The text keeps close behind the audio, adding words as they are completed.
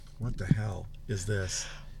What the hell is this?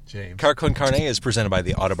 James. Car Con Carne is presented by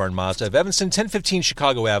the Autobarn Mazda of Evanston, 1015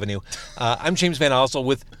 Chicago Avenue. I'm James Van Osel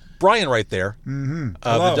with Brian right there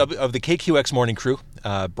of the KQX Morning Crew.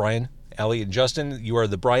 Brian, Allie, and Justin, you are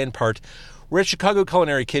the Brian part. We're at Chicago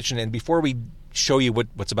Culinary Kitchen, and before we show you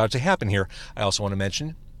what's about to happen here, I also want to mention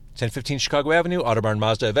 1015 Chicago Avenue, Autobarn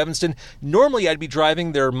Mazda of Evanston. Normally, I'd be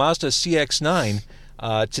driving their Mazda CX-9.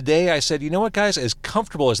 Today, I said, you know what, guys? As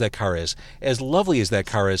comfortable as that car is, as lovely as that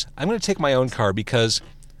car is, I'm going to take my own car because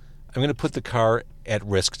I'm going to put the car at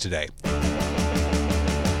risk today.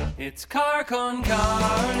 It's Car Con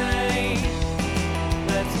Carne.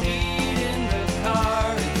 Let's eat in the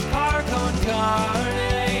car. It's Car Con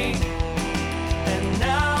Carne. And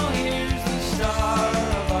now here's the star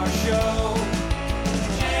of our show,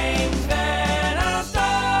 James Van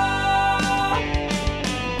Alstyne.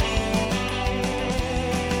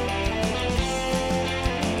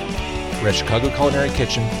 We're at Chicago Culinary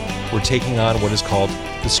Kitchen. We're taking on what is called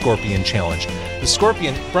the Scorpion Challenge. The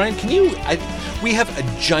Scorpion, Brian, we have a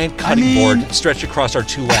giant cutting board stretched across our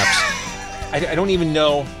two laps. I don't even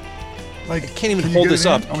know. I can't even hold this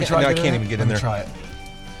up. I can't even get in there. Try it.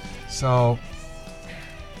 So,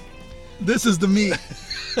 this is the meat.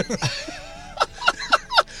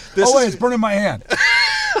 It's burning my hand. Wait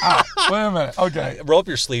a minute. Okay. Roll up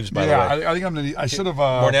your sleeves, by the way. I think I'm gonna. I should have.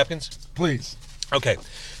 More napkins? Please. Okay.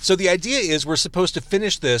 So the idea is we're supposed to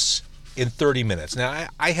finish this in 30 minutes. Now,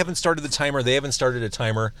 I haven't started the timer. They haven't started a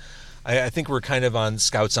timer. I think we're kind of on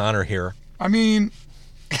Scout's honor here. I mean,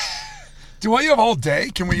 do I have all day?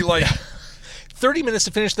 Can we 30 minutes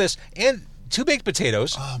to finish this, and 2 baked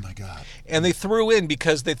potatoes. Oh, my God. And they threw in,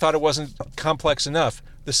 because they thought it wasn't complex enough,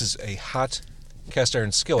 this is a hot cast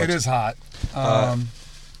iron skillet. It is hot.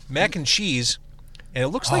 Mac and cheese, and it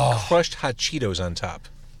looks like crushed hot Cheetos on top.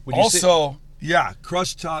 Would you also, yeah,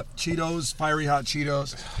 crushed hot Cheetos, fiery hot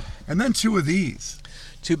Cheetos, and then 2 of these.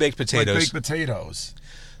 2 baked potatoes. Baked potatoes.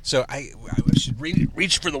 So I should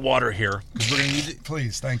reach for the water here, because we're going to need it.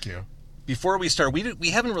 Please, thank you. Before we start, we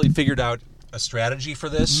haven't really figured out a strategy for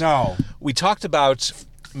this. No. We talked about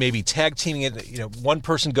maybe tag teaming it. One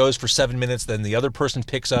person goes for 7 minutes, then the other person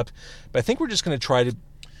picks up. But I think we're just going to try to.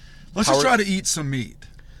 Let's just try to eat some meat.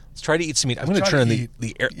 Let's try to eat some meat. I'm going to turn on the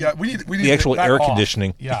air. Yeah, we need the actual air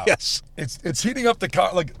conditioning. Yeah. Yes. It's heating up the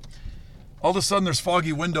car. Like, all of a sudden, there's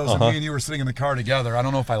foggy windows, and me and you were sitting in the car together. I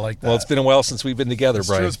don't know if I like that. Well, it's been a while since we've been together,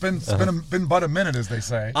 Brian. It's been but a minute, as they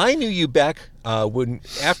say. I knew you back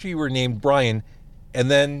after you were named Brian, and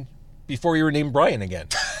then before you were named Brian again.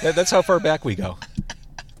 That's how far back we go.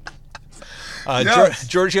 Yes.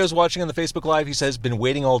 Giorgio's watching on the Facebook Live. He says, been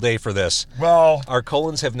waiting all day for this. Well, our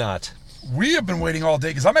colons have not. We have been waiting all day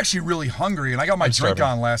because I'm actually really hungry, and I got my drink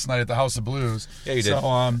on last night at the House of Blues. Yeah, you did.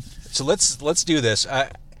 So let's do this. I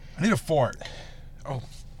need a fork. Oh,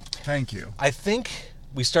 thank you. I think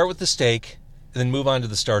we start with the steak and then move on to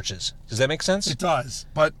the starches. Does that make sense? It does.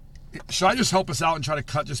 But should I just help us out and try to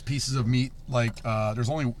cut just pieces of meat? There's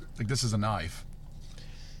only this is a knife,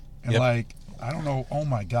 and I don't know. Oh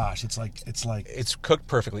my gosh, it's cooked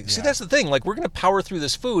perfectly. Yeah. See, that's the thing. We're gonna power through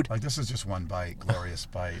this food. This is just one bite, glorious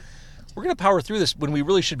bite. We're gonna power through this when we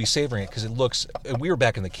really should be savoring it because it looks. We were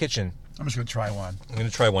back in the kitchen. I'm just gonna try one. I'm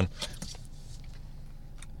gonna try one.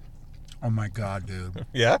 Oh my God, dude.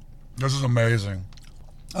 Yeah? This is amazing.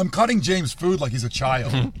 I'm cutting James' food like he's a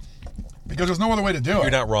child. Because there's no other way to do it.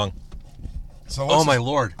 You're not wrong. So my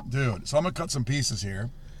Lord. Dude, so I'm going to cut some pieces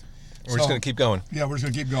here. We're just going to keep going. Yeah, we're just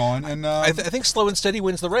going to keep going. And I think slow and steady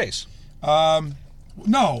wins the race.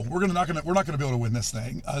 No, we're not going to be able to win this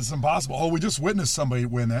thing. It's impossible. Oh, we just witnessed somebody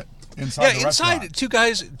win it inside the restaurant. Inside, 2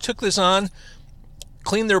 guys took this on,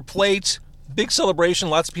 cleaned their plate, big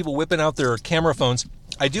celebration, lots of people whipping out their camera phones.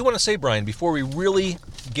 I do want to say, Brian, before we really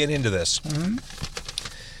get into this,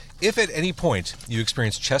 if at any point you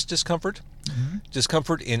experience chest discomfort,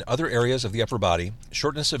 discomfort in other areas of the upper body,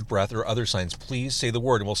 shortness of breath, or other signs, please say the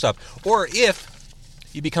word and we'll stop. Or if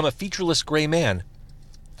you become a featureless gray man,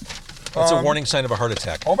 that's a warning sign of a heart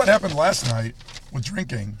attack. All that happened last night with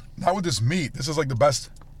drinking, not with this meat. This is the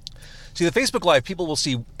best. See, the Facebook Live, people will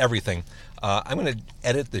see everything. I'm going to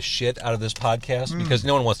edit the shit out of this podcast because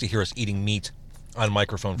no one wants to hear us eating meat on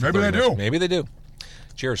microphone for 30 minutes. Maybe they do.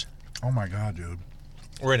 Cheers. Oh my God, dude.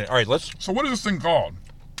 We're in it. All right, let's. So what is this thing called?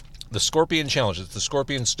 The Scorpion Challenge. It's the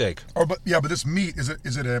Scorpion Steak. Oh, but this meat is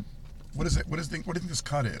it a? What is it? What do you think this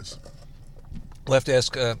cut is? We'll have to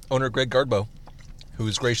ask owner Greg Gardbo, who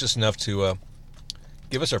was gracious enough to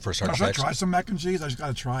give us our first heart attack. Should I try some mac and cheese? I just got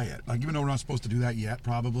to try it. Even though we're not supposed to do that yet,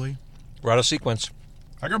 probably. We're out of sequence.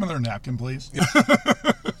 I got another napkin, please.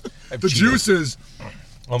 The juices.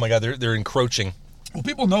 Oh my God, they're encroaching. Well,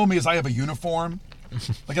 people know me as I have a uniform,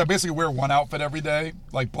 Like I basically wear one outfit every day,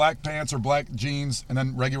 like black pants or black jeans, and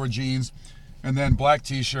then regular jeans, and then black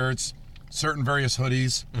T-shirts, certain various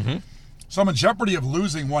hoodies. Mm-hmm. So I'm in jeopardy of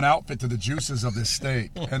losing one outfit to the juices of this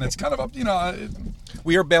steak, and it's kind of up,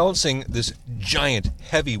 We are balancing this giant,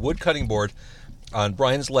 heavy wood cutting board on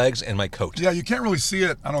Brian's legs and my coat. Yeah, you can't really see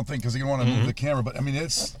it, I don't think, because you don't want to move the camera. But I mean,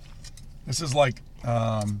 this is like.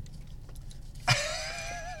 I'm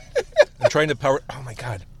trying to power. Oh my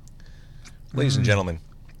God, ladies and gentlemen,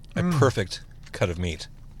 a perfect cut of meat,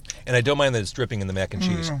 and I don't mind that it's dripping in the mac and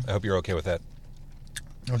cheese. I hope you're okay with that.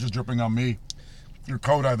 It's just dripping on me. Your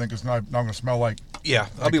coat, I think, is not going to smell like. Yeah,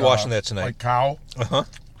 I'll be washing that tonight. Like cow. Uh-huh.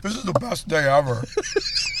 This is the best day ever.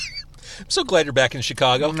 I'm so glad you're back in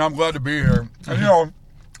Chicago. I'm glad to be here. And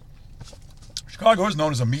Chicago is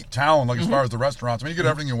known as a meat town, like as far as the restaurants. I mean, you get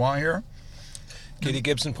everything you want here. Katie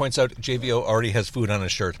Gibson points out JVO already has food on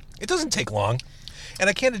his shirt. It doesn't take long, and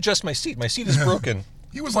I can't adjust my seat. My seat is broken.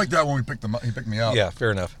 He was like that when he picked me up. Yeah,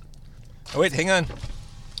 fair enough. Oh wait, hang on.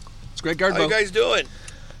 It's Greg Gardbo. How you guys doing?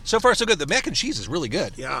 So far, so good. The mac and cheese is really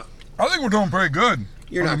good. Yeah. I think we're doing pretty good.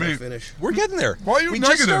 You're on not the going meat. to finish. We're getting there. Why are you we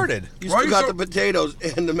negative? just started. You Why are still you got so- the potatoes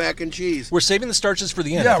and the mac and cheese. We're saving the starches for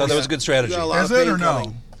the end. Yeah, I thought that was a good strategy. You got a lot Is of it pain or no?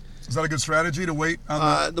 coming. Is that a good strategy to wait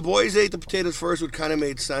on The boys ate the potatoes first, which kind of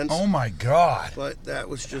made sense. Oh my God! But that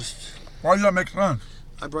was just... Why does that make sense?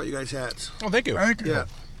 I brought you guys hats. Oh, thank you. Thank you. Yeah.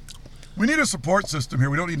 We need a support system here.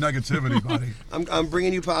 We don't need negativity, buddy. I'm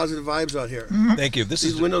bringing you positive vibes out here. Thank you. This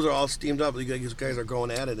These is windows are all steamed up. These guys are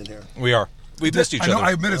going at it in here. we are. We've missed each I know. other.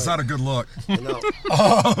 I admit it's not a good look. I know.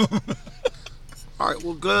 All right,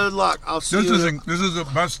 well, good luck. I'll see you. This is the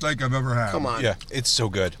best steak I've ever had. Come on. Yeah, it's so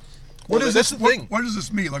good. What is that's this? the thing. What is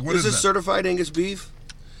this meat? Like what This is is it? certified Angus beef,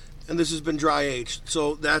 and this has been dry aged.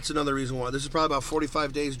 So that's another reason why. This is probably about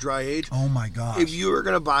 45 days dry aged. Oh my gosh! If you were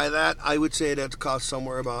going to buy that, I would say that cost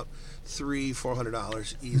somewhere about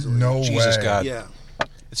 $300-400 easily. No Jesus way. God. Yeah.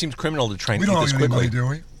 It seems criminal to try and We eat don't this owe any quickly. money, do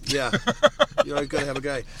we? Yeah. You always got to have a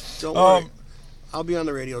guy. Don't worry. I'll be on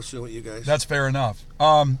the radio soon with you guys. That's fair enough.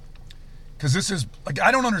 Because this is like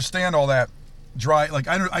I don't understand all that dry. Like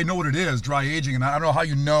I know what it is, dry aging, and I don't know how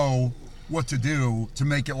you know what to do to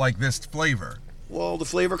make it like this flavor. Well, the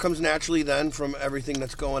flavor comes naturally then from everything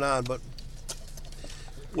that's going on. But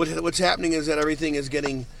what's happening is that everything is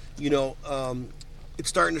getting, it's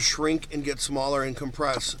starting to shrink and get smaller and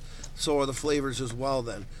compress. So are the flavors as well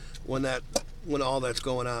then, when all that's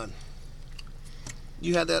going on.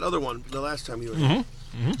 You had that other one the last time you were here.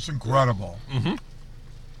 It's incredible. Mm-hmm.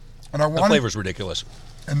 And I The want flavor's ridiculous.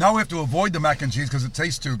 and now we have to avoid the mac and cheese because it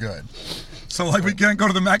tastes too good. So like we can't go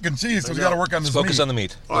to the mac and cheese, so we got to work on this. Focus meat. on the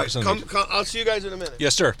meat. All right, Focus on the meat. come, I'll see you guys in a minute.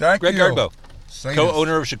 Yes, sir. Thank Greg you. Gardbo, Sadist.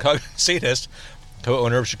 co-owner of Chicago Sadist,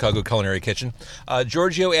 co-owner of Chicago Culinary Kitchen.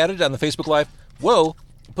 Giorgio added on the Facebook Live, "Whoa,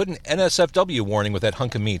 put an NSFW warning with that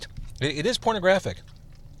hunk of meat. It is pornographic."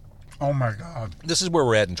 Oh my God! This is where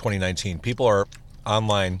we're at in 2019. People are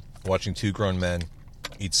online watching two grown men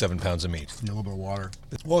eat 7 pounds of meat. Need a little bit of water.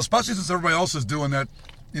 Well, especially since everybody else is doing that,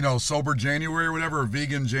 sober January or whatever, or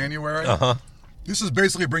vegan January. Uh-huh. This is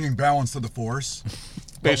basically bringing balance to the force.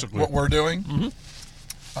 Basically. What we're doing.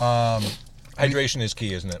 Hydration is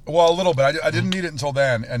key, isn't it? Well, a little bit. I didn't need it until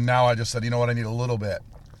then, and now I just said, you know what, I need a little bit.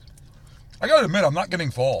 I gotta admit, I'm not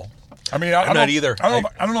getting full. I mean, I'm not either. I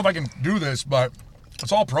don't know if I can do this, but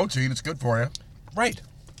it's all protein. It's good for you. Right.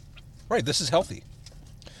 This is healthy.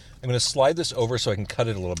 I'm going to slide this over so I can cut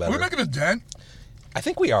it a little Are better. we making a dent? I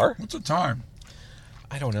think we are. What's the time?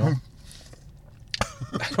 I don't know.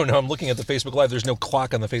 I'm looking at the Facebook Live. There's no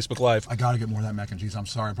clock on the Facebook Live. I gotta get more of that mac and cheese. I'm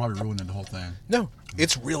sorry, I probably ruined the whole thing. No,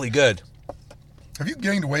 it's really good. Have you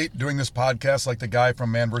gained weight doing this podcast like the guy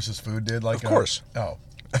from Man vs. Food did? Like, Of course. Oh.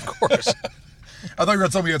 Of course. I thought you were going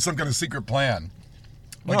to tell me you had some kind of secret plan.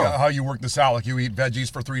 Like No. how you work this out. Like you eat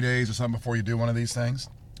veggies for 3 days or something before you do one of these things.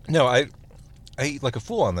 No, I eat like a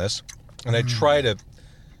fool on this, and I try to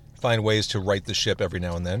find ways to right the ship every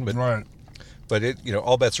now and then. Right. But it,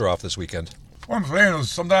 all bets are off this weekend. What I'm saying is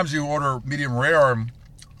sometimes you order medium rare and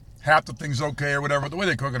half the thing's okay or whatever. The way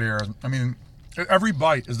they cook it here, I mean, every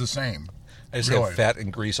bite is the same. I just Really? have fat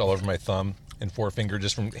and grease all over my thumb and forefinger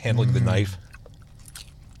just from handling the knife.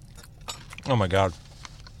 Oh my God.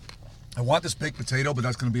 I want this baked potato, but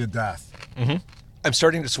that's going to be a death. I'm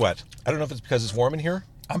starting to sweat. I don't know if it's because it's warm in here.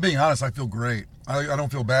 I'm being honest, I feel great. I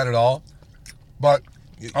don't feel bad at all. But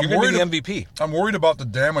You're I'm going to worried. be the MVP. I'm worried about the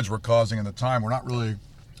damage we're causing in the time.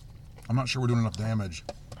 I'm not sure we're doing enough damage.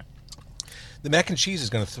 The mac and cheese is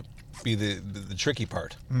going to be the tricky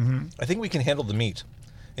part. Mm-hmm. I think we can handle the meat.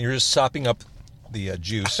 And you're just sopping up the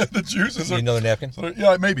juice. The juice is Need another napkin?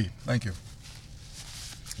 Yeah, maybe. Thank you.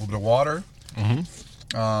 A little bit of water.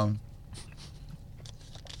 Mm-hmm.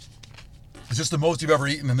 Is this the most you've ever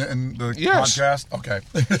eaten in the Yes. podcast? Okay.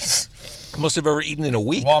 Most I've ever eaten in a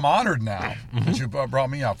week. Well, I'm honored now that you brought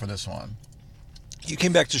me out for this one. You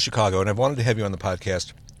came back to Chicago, and I've wanted to have you on the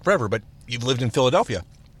podcast forever, but you've lived in Philadelphia.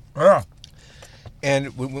 Yeah.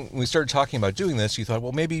 And when we started talking about doing this, you thought,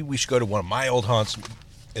 well, maybe we should go to one of my old haunts,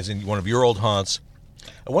 as in one of your old haunts.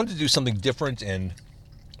 I wanted to do something different and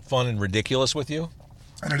fun and ridiculous with you.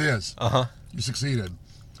 And it is. Uh-huh. You succeeded.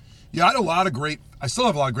 Yeah, I still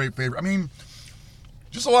have a lot of great favorite. I mean,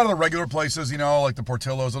 just a lot of the regular places, like the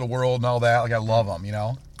Portillos of the world and all that. Like, I love them,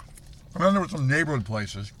 And then there were some neighborhood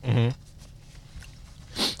places. Mm-hmm.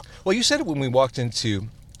 Well, you said it when we walked into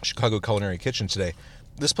Chicago Culinary Kitchen today.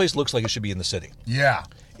 This place looks like it should be in the city. Yeah.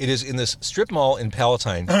 It is in this strip mall in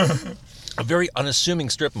Palatine, a very unassuming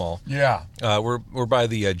strip mall. Yeah. We're by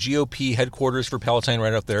the GOP headquarters for Palatine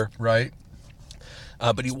right up there. Right.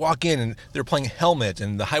 But you walk in, and they're playing Helmet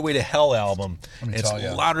and the Highway to Hell album. Let me And tell it's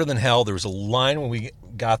you. louder than hell. There was a line when we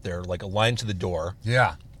got there, like a line to the door.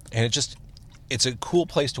 Yeah. And it's a cool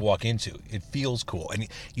place to walk into. It feels cool. And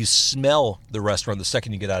you smell the restaurant the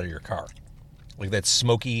second you get out of your car. Like that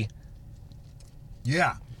smoky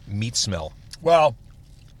Yeah. meat smell. Well,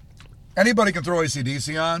 anybody can throw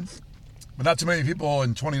AC/DC on, but not too many people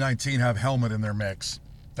in 2019 have Helmet in their mix.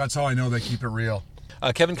 That's how I know they keep it real.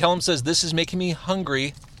 Kevin Kellum says, this is making me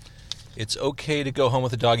hungry. It's okay to go home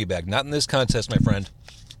with a doggy bag. Not in this contest, my friend.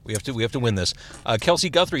 We have to win this. Kelsey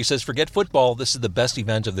Guthrie says, forget football. This is the best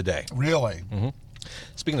event of the day. Really? Mm-hmm.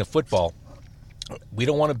 Speaking of football, we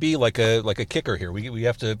don't want to be like a kicker here. We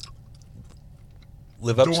have to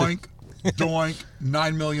live up Doink, doink,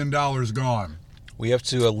 $9 million gone. We have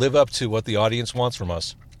to live up to what the audience wants from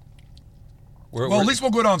us. Well, at least we'll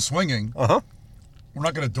go down swinging. Uh-huh. We're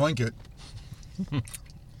not going to doink it.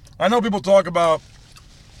 I know people talk about,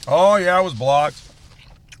 oh, yeah, it was blocked.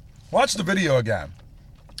 Watch the video again.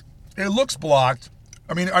 It looks blocked.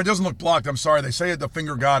 I mean, it doesn't look blocked. I'm sorry. They say the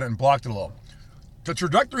finger got it and blocked it a little. The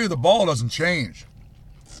trajectory of the ball doesn't change.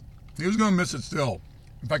 He was going to miss it still.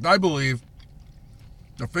 In fact, I believe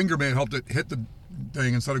the finger may have helped it hit the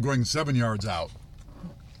thing instead of going 7 yards out.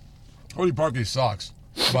 Cody Parkey sucks.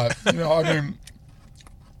 But, I mean,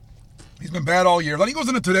 he's been bad all year. Then he goes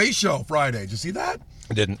in the Today Show Friday. Did you see that?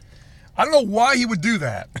 I didn't. I don't know why he would do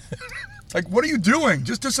that. Like, what are you doing?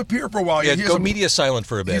 Just disappear for a while. Yeah, go media silent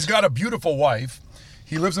for a bit. He's got a beautiful wife.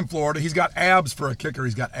 He lives in Florida. He's got abs for a kicker.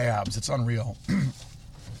 He's got abs. It's unreal.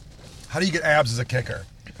 How do you get abs as a kicker?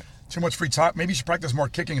 Too much free time? Maybe you should practice more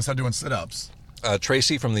kicking instead of doing sit-ups.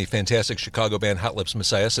 Tracy from the fantastic Chicago band Hot Lips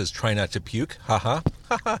Messiah says, try not to puke. Ha-ha.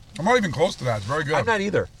 I'm not even close to that. It's very good. I'm not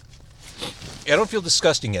either. I don't feel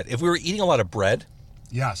disgusting yet. If we were eating a lot of bread.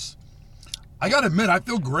 Yes. I got to admit, I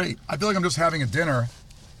feel great. I feel like I'm just having a dinner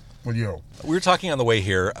with you. We were talking on the way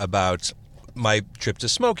here about my trip to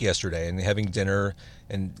Smoke yesterday and having dinner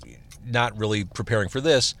and not really preparing for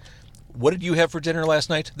this. What did you have for dinner last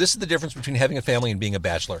night? This is the difference between having a family and being a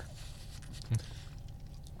bachelor.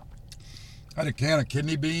 I had a can of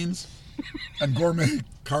kidney beans and gourmet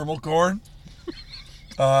caramel corn,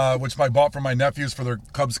 which I bought for my nephews for their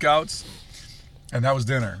Cub Scouts, and that was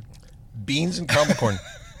dinner. Beans and caramel corn.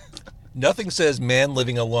 Nothing says man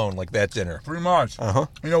living alone like that dinner. Pretty much. Uh-huh.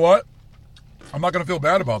 You know what? I'm not going to feel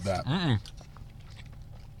bad about that. I'm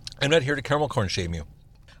not here to caramel corn shame you.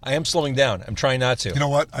 I am slowing down. I'm trying not to. You know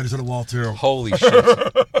what? I just hit a wall, too. Holy shit.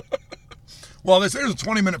 Well, there's a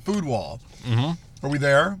 20-minute food wall. Mm-hmm. Are we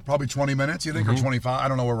there? Probably 20 minutes, you think, or 25? I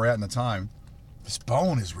don't know where we're at in the time. This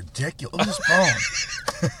bone is ridiculous. Look at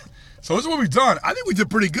this bone. So this is what we've done. I think we did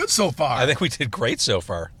pretty good so far. I think we did great so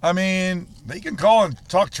far. I mean, they can call and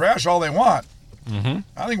talk trash all they want. Mm-hmm.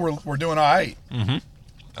 I think we're doing all right. Mm-hmm.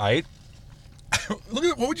 All right. Look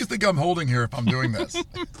at what would you think I'm holding here if I'm doing this?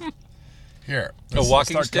 Here, A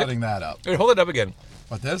walking start stick? cutting that up. Wait, hold it up again.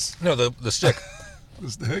 What, this? No, the stick. The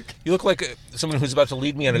stick? You look like someone who's about to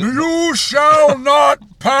lead me on a... You shall not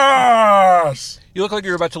pass. You look like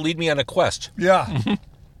you're about to lead me on a quest. Yeah.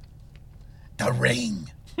 The ring.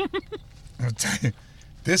 I'll tell you,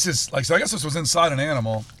 this is like, so I guess this was inside an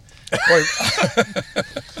animal. Wait.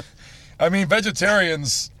 I mean,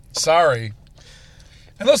 vegetarians, sorry.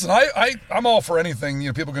 And listen, I'm all for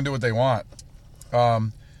anything. People can do what they want.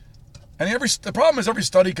 And the problem is every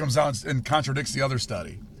study comes out and contradicts the other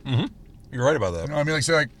study. Mm-hmm. You're right about that. You know what I mean? Like,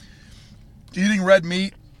 say, eating red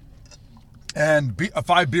meat and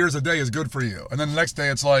 5 beers a day is good for you. And then the next day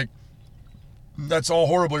it's like, that's all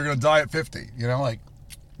horrible. You're going to die at 50. Like,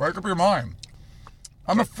 wake up your mind.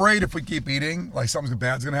 I'm afraid if we keep eating, like something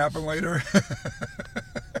bad's going to happen later.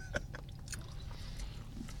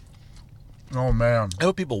 Oh, man. I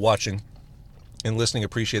hope people watching and listening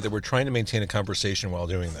appreciate that we're trying to maintain a conversation while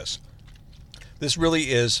doing this. This really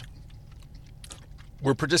is.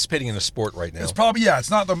 We're participating in a sport right now. It's probably It's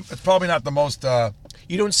probably not the most.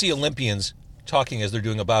 You don't see Olympians talking as they're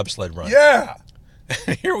doing a bobsled run. Yeah.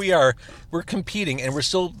 Here we are. We're competing, and we're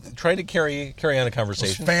still trying to carry on a Those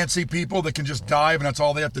conversation. fancy people that can just dive, and that's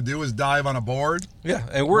all they have to do is dive on a board. Yeah,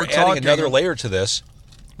 and we're adding talking- another layer to this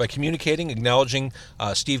by communicating, acknowledging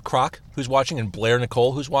Steve Kroc, who's watching, and Blair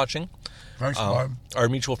Nicole, who's watching. Thanks, bud. Our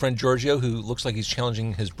mutual friend Giorgio, who looks like he's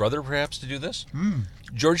challenging his brother, perhaps, to do this.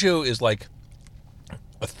 Giorgio is like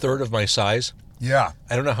a third of my size. Yeah.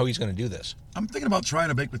 I don't know how he's going to do this. I'm thinking about trying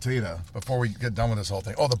a baked potato before we get done with this whole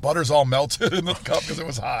thing. Oh, the butter's all melted in the cup because it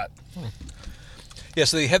was hot. Yeah,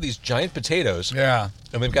 so they have these giant potatoes. Yeah.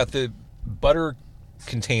 And they've got the butter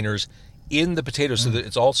containers in the potatoes so that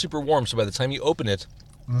it's all super warm. So by the time you open it,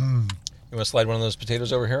 you want to slide one of those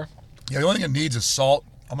potatoes over here? Yeah, the only thing it needs is salt.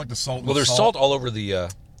 I like the salt. Well, there's salt all over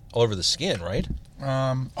the skin, right?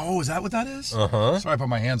 Oh, is that what that is? Uh-huh. Sorry I put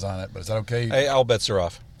my hands on it, but is that okay? Hey, all bets are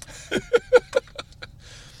off.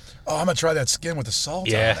 Oh, I'm going to try that skin with the salt on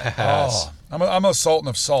it. Yes. Oh, I'm a sultan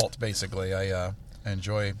of salt, basically. I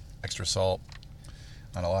enjoy extra salt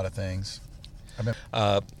on a lot of things.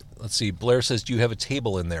 Let's see. Blair says, do you have a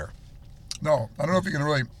table in there? No, I don't know if you can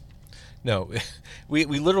really... No. We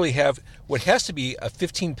literally have what has to be a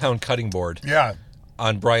 15-pound cutting board Yeah.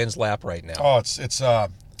 on Brian's lap right now. Oh,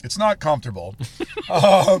 it's not comfortable.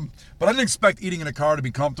 But I didn't expect eating in a car to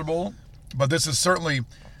be comfortable. But this is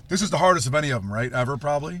the hardest of any of them, right? Ever,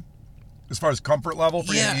 probably? As far as comfort level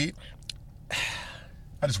for you to eat?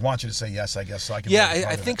 I just want you to say yes, I guess, so I can... Yeah,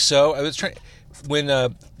 I think so. I was trying...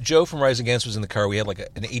 When Joe from Rise Against was in the car, we had like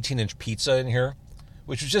an 18-inch pizza in here,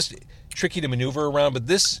 which was just tricky to maneuver around. But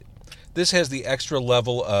this has the extra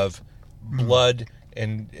level of blood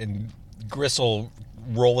and gristle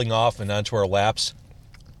rolling off and onto our laps.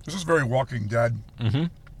 This is very Walking Dead. Mm-hmm.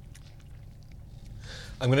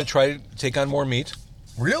 I'm going to try to take on more meat.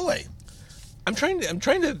 Really? I'm trying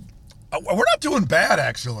to... We're not doing bad,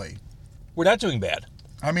 actually. We're not doing bad.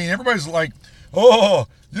 I mean, everybody's like, oh,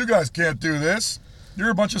 you guys can't do this. You're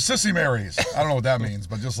a bunch of sissy Marys. I don't know what that means,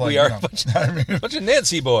 but just like, We are you know, a bunch of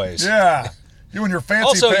Nancy boys. yeah. You and your fancy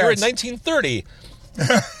Also, pants. you're in 1930.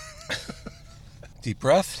 Deep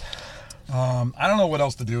breath. I don't know what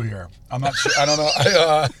else to do here. I'm not sure. I don't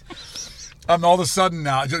know. I'm all of a sudden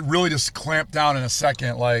now, just clamped down in a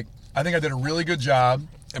second. Like, I think I did a really good job.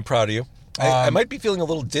 I'm proud of you. I might be feeling a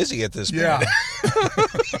little dizzy at this point. Yeah.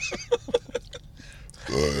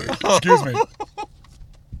 Excuse me.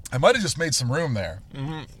 I might have just made some room there.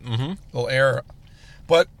 A little air.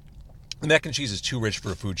 But, The mac and cheese is too rich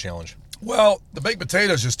for a food challenge. well, the baked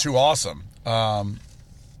potato is just too awesome. And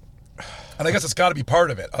I guess it's got to be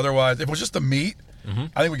part of it. Otherwise, if it was just the meat,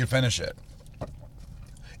 I think we could finish it.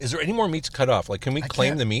 Is there any more meat to cut off? Like, can we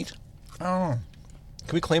claim can't- the meat? Oh.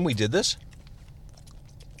 Can we claim we did this?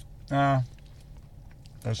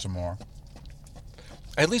 There's some more.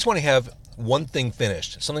 I at least want to have one thing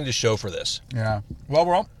finished, something to show for this. Yeah. Well,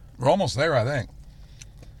 we're almost there, I think.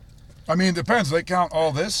 I mean, it depends. Do they count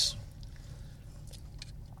all this?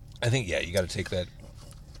 I think, yeah, you got to take that.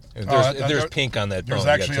 If there's pink on that bone, There's you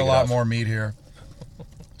gotta actually take a it lot off. more meat here.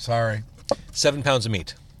 Sorry. 7 pounds of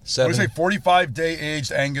meat. What do you say? 45-day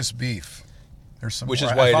aged Angus beef. There's some Which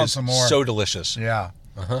more. is why I it found is some more. so delicious. Yeah.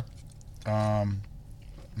 Uh-huh.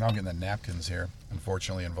 Now I'm getting the napkins here,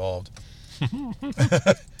 unfortunately, involved.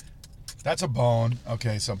 That's a bone.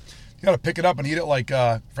 Okay, so you got to pick it up and eat it like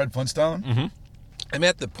Fred Flintstone? Mm-hmm. I'm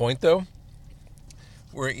at the point, though,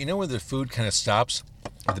 where, where the food kind of stops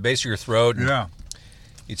at the base of your throat. and Yeah.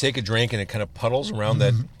 You take a drink and it kind of puddles around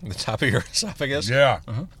the top of your esophagus. Yeah.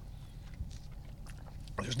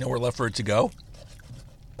 There's nowhere left for it to go.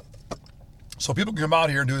 So people can come out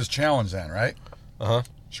here and do this challenge then, right? Uh-huh.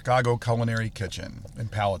 Chicago Culinary Kitchen in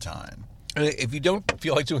Palatine. And if you don't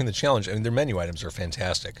feel like doing the challenge, I mean, their menu items are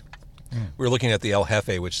fantastic. We were looking at the El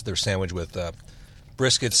Jefe, which is their sandwich with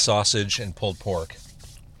brisket, sausage, and pulled pork.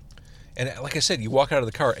 And like I said, you walk out of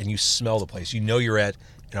the car and you smell the place. You know you're at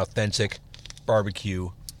an authentic barbecue,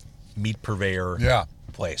 meat purveyor Yeah.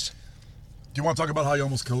 place. Do you want to talk about how you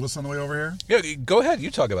almost killed us on the way over here? Yeah, go ahead.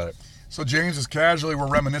 You talk about it. So James is casually, we're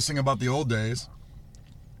reminiscing about the old days.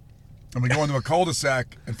 And we go into a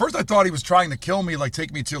cul-de-sac. At first I thought he was trying to kill me, like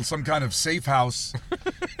take me to some kind of safe house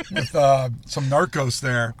with some narcos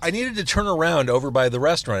there. I needed to turn around over by the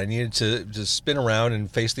restaurant. I needed to spin around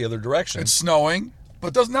and face the other direction. It's snowing,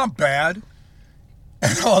 but that's not bad.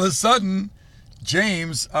 And all of a sudden,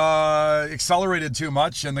 James accelerated too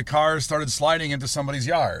much and the car started sliding into somebody's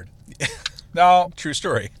yard. Now, True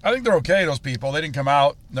story. I think they're okay, those people. They didn't come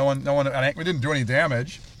out. No one. We didn't do any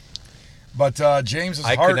damage. But James's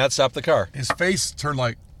I heart, could not stop the car. his face turned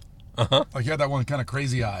like he had that one kind of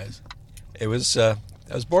crazy eyes. It was. I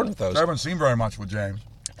was born with those. I haven't seen very much with James.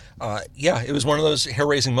 Yeah, it was one of those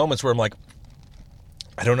hair-raising moments where I'm like,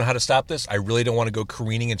 I don't know how to stop this. I really don't want to go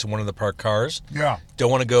careening into one of the parked cars. Yeah.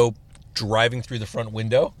 Don't want to go driving through the front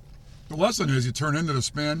window. The lesson is you turn into the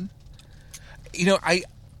spin. You know, I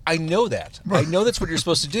know that. I know that's what you're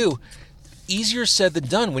supposed to do. Easier said than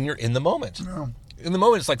done when you're in the moment. Yeah. In the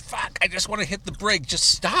moment, it's like, fuck, I just want to hit the brake. Just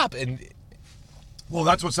stop. And Well,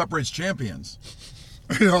 that's what separates champions.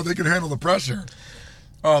 You know, they can handle the pressure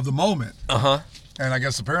of the moment. Uh-huh. And I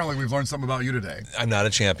guess apparently we've learned something about you today. I'm not a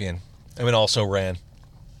champion. I mean, also ran.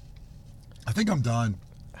 I think I'm done.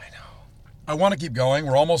 I know. I want to keep going.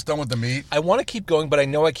 We're almost done with the meet. I want to keep going, but I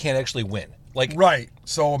know I can't actually win. Like, Right.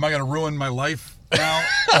 So am I going to ruin my life now?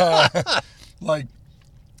 Like,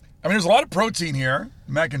 I mean, there's a lot of protein here.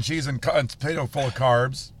 Mac and cheese and potato full of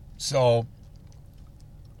carbs. So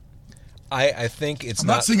I think it's I'm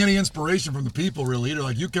not seeing any inspiration from the people really. They're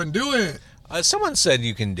like, you can do it. Someone said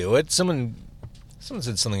you can do it. Someone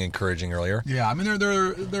said something encouraging earlier. Yeah, I mean,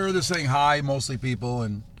 they're just saying hi, mostly people.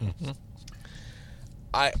 And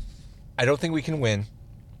I don't think we can win.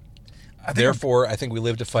 I Therefore, I think we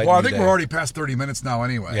live to fight. Well, I a new think day. we're already past 30 minutes now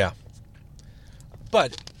anyway. Yeah.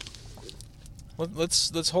 But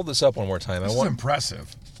let's hold this up one more time. This is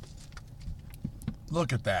impressive.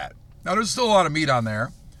 Look at that. Now there's still a lot of meat on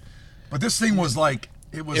there, but this thing was like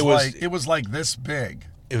it was like this big.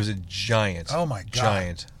 It was a giant. Oh my God.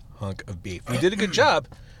 Giant hunk of beef. We did a good job.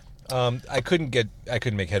 I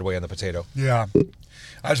couldn't make headway on the potato. Yeah.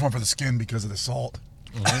 I just went for the skin because of the salt.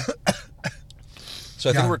 So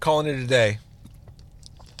I think Yeah. we're calling it a day.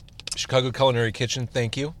 Chicago Culinary Kitchen,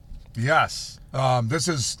 thank you. Yes. This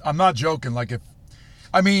is, I'm not joking. Like you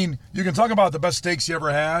can talk about the best steaks you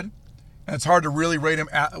ever had, and it's hard to really rate them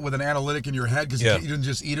with an analytic in your head because Yeah. you didn't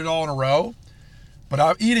just eat it all in a row.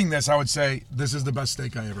 But eating this, I would say this is the best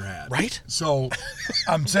steak I ever had. Right? So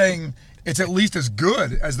I'm saying it's at least as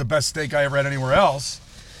good as the best steak I ever had anywhere else.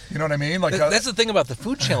 You know what I mean? Like That's the thing about the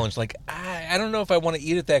food challenge. Like, I don't know if I want to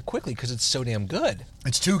eat it that quickly because it's so damn good.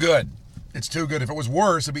 it's too good. It's too good. If it was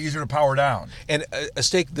worse, it'd be easier to power down. And a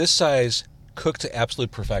steak this size cooked to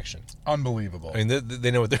absolute perfection. Unbelievable. I mean,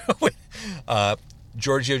 they know what they're doing.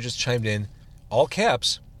 Giorgio just chimed in, all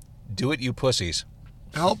caps, do it, you pussies.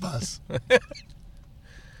 Help us.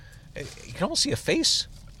 You can almost see a face.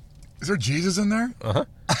 Is there Jesus in there?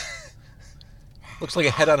 Looks like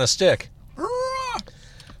a head on a stick.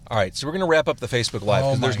 All right, so we're going to wrap up the Facebook Live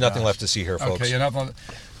because there's nothing left to see here, folks. Okay, nothing.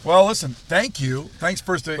 Well, listen, thank you. Thanks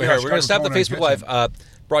first to We're going to stop the Culinary Facebook Kitchen. Live.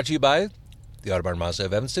 Brought to you by the Audubon Mazda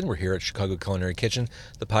of Evanston. We're here at Chicago Culinary Kitchen.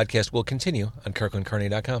 The podcast will continue on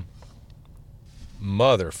CarcoandCarne.com.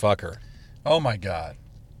 Motherfucker. Oh, my God.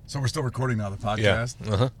 So we're still recording now, the podcast?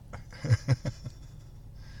 Yeah. Uh-huh.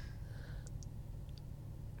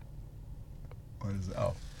 What is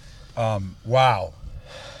wow.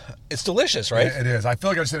 It's delicious, right? It is. I feel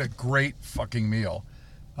like I just had a great fucking meal.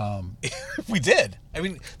 We did. I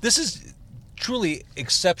mean, this is truly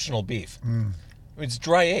exceptional beef. I mean, it's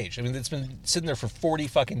dry aged. I mean, it's been sitting there for 40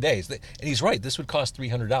 fucking days. And he's right. This would cost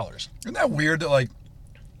 $300. Isn't that weird that, like,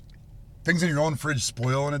 things in your own fridge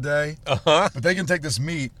spoil in a day? Uh-huh. But they can take this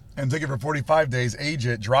meat and take it for 45 days, age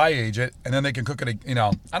it, dry age it, and then they can cook it, you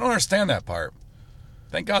know. I don't understand that part.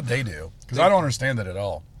 Thank God they do, because I don't understand that at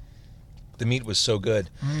all. The meat was so good.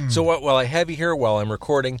 So while I have you here, while I'm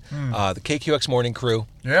recording, the KQX Morning Crew,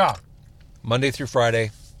 Yeah. Monday through Friday,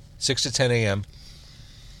 6 to 10 a.m.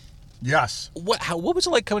 Yes. What was it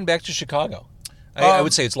like coming back to Chicago? I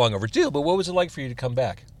would say it's long overdue, but what was it like for you to come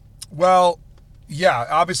back? Well, yeah,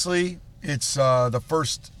 obviously, it's the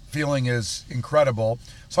first feeling is incredible.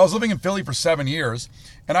 So I was living in Philly for 7 years,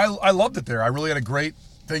 and I loved it there. I really had a great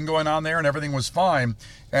thing going on there, and everything was fine.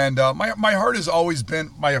 And my heart has always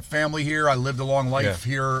been my family here. I lived a long life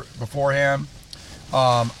here beforehand.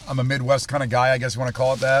 I'm a Midwest kind of guy, I guess you want to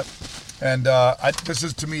call it that. And this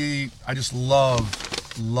is, to me, I just love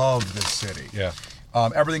this city. Yeah.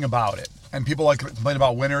 Everything about it. And people like to complain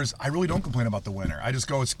about winters. I really don't complain about the winter. I just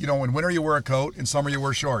go, it's, in winter you wear a coat, in summer you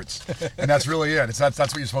wear shorts. And that's really it. That's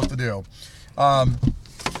what you're supposed to do.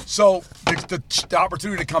 So the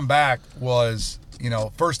opportunity to come back was,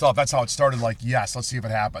 first off, that's how it started. Like, yes, let's see if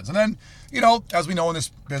it happens. And then, as we know in this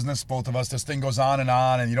business, both of us, this thing goes on,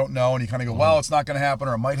 and you don't know, and you kind of go, well, it's not going to happen,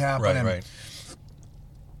 or it might happen. Right.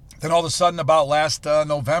 Then all of a sudden, about last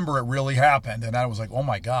November, it really happened. And I was like, oh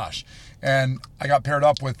my gosh. And I got paired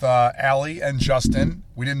up with Allie and Justin.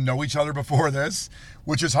 We didn't know each other before this,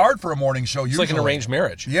 which is hard for a morning show. It's like an arranged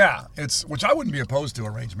marriage. Yeah, which I wouldn't be opposed to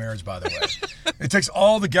arranged marriage, by the way. It takes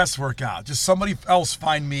all the guesswork out. Just somebody else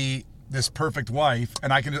find me this perfect wife,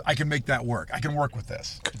 and I can make that work. I can work with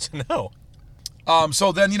this. Good to know.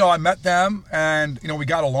 So then, I met them, and, we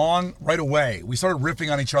got along right away. We started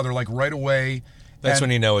riffing on each other, like, right away. That's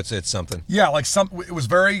when you know it's something. Yeah, like it was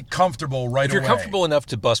very comfortable right away. If you're comfortable enough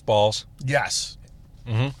to bust balls. Yes.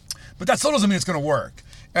 Mm-hmm. But that still doesn't mean it's going to work.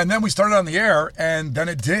 And then we started on the air, and then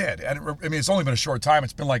it did. And it's only been a short time.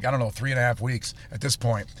 It's been like, 3.5 weeks at this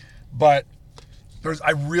point. But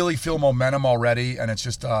I really feel momentum already, and it's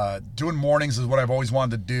just doing mornings is what I've always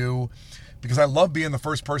wanted to do because I love being the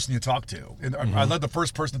first person you talk to. And I love the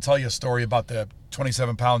first person to tell you a story about the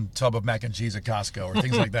 27-pound tub of mac and cheese at Costco or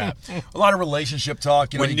things like that. A lot of relationship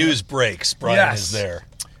talk. When news breaks, Brian is there.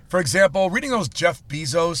 For example, reading those Jeff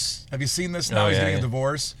Bezos. Have you seen this now? He's getting a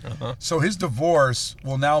divorce. Uh-huh. So his divorce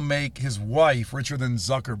will now make his wife richer than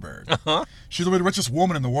Zuckerberg. Uh-huh. She's the richest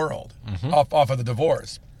woman in the world off of the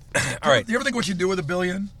divorce. All right. Do you ever think what you'd do with $1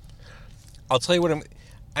 billion? I'll tell you what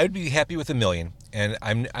I would be happy with $1 million, and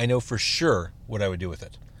I know for sure what I would do with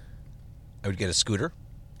it. I would get a scooter.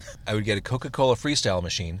 I would get a Coca-Cola Freestyle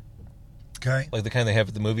machine. Okay. Like the kind they have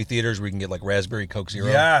at the movie theaters where you can get like Raspberry Coke Zero.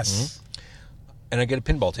 Yes. Mm-hmm. And I'd get a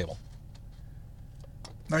pinball table.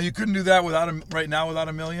 Now, you couldn't do that without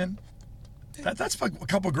 $1 million? That's like a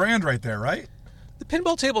couple grand right there, right? The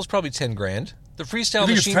pinball table is probably $10,000. The Freestyle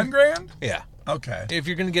you think machine. It's $10,000? Yeah. Okay. If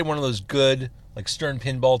you're going to get one of those good, like Stern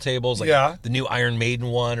pinball tables, like the new Iron Maiden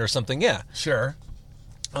one or something, yeah. Sure.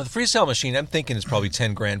 The Freestyle machine, I'm thinking is probably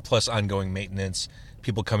 $10,000 plus ongoing maintenance.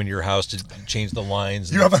 People coming to your house to change the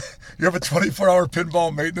lines. You have a 24-hour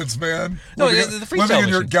pinball maintenance man? No, the Freestyle living in machine.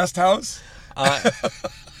 your guest house?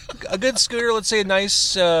 A good scooter, let's say a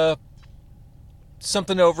nice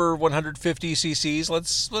something over 150 cc's.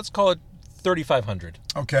 Let's call it 3,500.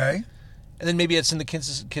 Okay. And then maybe it's in the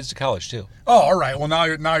kids to college too. Oh, all right. Well, now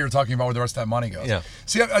you're talking about where the rest of that money goes. Yeah.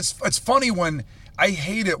 See, it's funny when I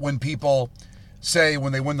hate it when people say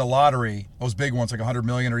when they win the lottery, those big ones like 100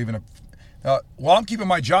 million or even well, I'm keeping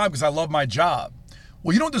my job because I love my job.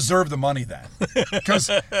 Well, you don't deserve the money then, because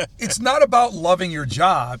it's not about loving your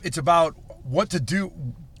job. It's about what to do.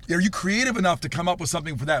 Are you creative enough to come up with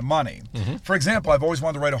something for that money? Mm-hmm. For example, I've always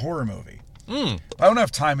wanted to write a horror movie. But I don't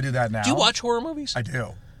have time to do that now. Do you watch horror movies? I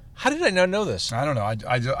do. How did I not know this? I don't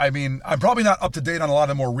know. I mean, I'm probably not up to date on a lot of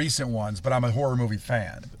the more recent ones, but I'm a horror movie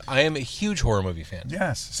fan. I am a huge horror movie fan.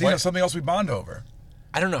 Yes. See, that's something else we bond over.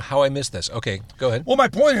 I don't know how I missed this. Okay, go ahead. Well, my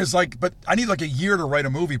point is, but I need like a year to write a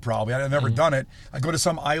movie probably. I've never done it. I go to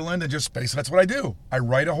some island and just basically that's what I do. I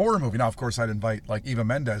write a horror movie. Now, of course, I'd invite like Eva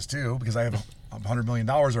Mendes too, because I have $100 million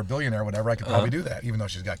or a billionaire or whatever. I could probably do that, even though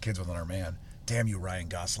she's got kids with another man. Damn you, Ryan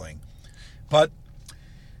Gosling. But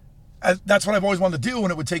that's what I've always wanted to do,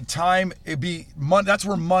 and it would take time. It'd be money. That's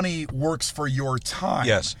where money works for your time.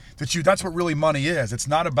 Yes. That's what really money is. It's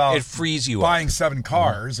not about it frees you buying up. 7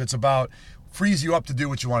 cars. It's about frees you up to do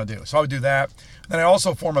what you want to do. So I would do that. Then I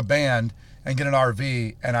also form a band and get an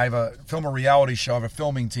RV, and I film a reality show. I have a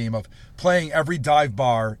filming team of playing every dive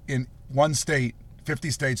bar in one state,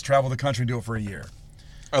 50 states, travel the country and do it for a year.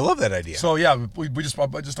 I love that idea. So yeah, we just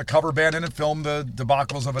a cover band in and film the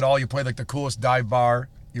debacles of it all. You play like the coolest dive bar.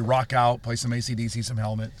 You rock out, play some AC/DC, some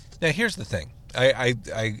Helmet. Now here's the thing. I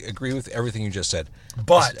agree with everything you just said.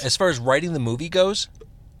 But as far as writing the movie goes,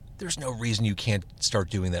 there's no reason you can't start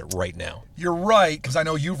doing that right now. You're right, because I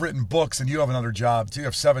know you've written books and you have another job too. You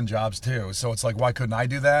have 7 jobs too. So it's like, why couldn't I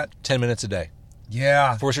do that? 10 minutes a day.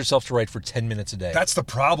 Yeah. Force yourself to write for 10 minutes a day. That's the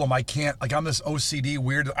problem. I can't, I'm this OCD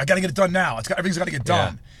weird. I got to get it done now. Everything's got to get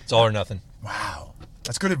done. Yeah, it's all or nothing. Wow.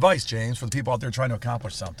 That's good advice, James, for the people out there trying to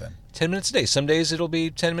accomplish something. 10 minutes a day. Some days it'll be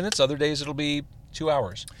 10 minutes. Other days it'll be 2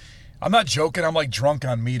 hours. I'm not joking. I'm like drunk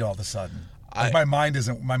on meat all of a sudden. My mind is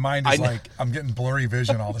like, I'm getting blurry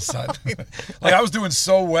vision all of a sudden. Like I was doing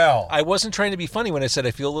so well. I wasn't trying to be funny when I said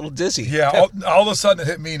I feel a little dizzy. Yeah, all of a sudden it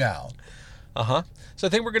hit me now. Uh-huh. So I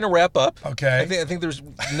think we're going to wrap up. Okay. I think there's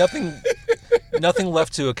nothing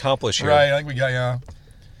left to accomplish here. Right, I think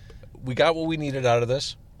we got what we needed out of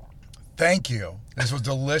this. Thank you. This was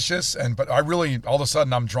delicious, but I really, all of a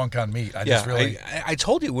sudden, I'm drunk on meat. I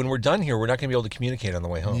told you when we're done here, we're not going to be able to communicate on the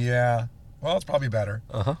way home. Yeah. Well, it's probably better.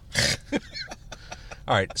 Uh-huh.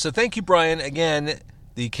 All right. So thank you, Brian. Again,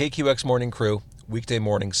 the KQX Morning Crew, weekday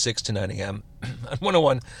morning, 6 to 9 a.m. on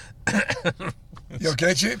 101. You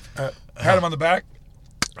okay, Chief? Pat him on the back.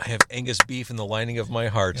 I have Angus beef in the lining of my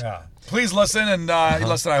heart. Yeah. Please listen and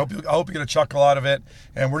listen. I hope you get a chuckle out of it.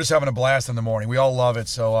 And we're just having a blast in the morning. We all love it.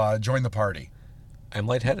 So join the party. I'm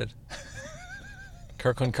lightheaded.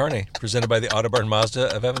 Car con Carne, presented by the Autobarn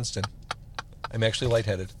Mazda of Evanston. I'm actually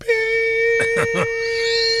lightheaded.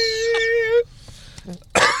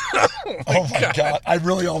 Oh my God! I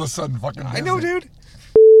really all of a sudden fucking. I know, dude.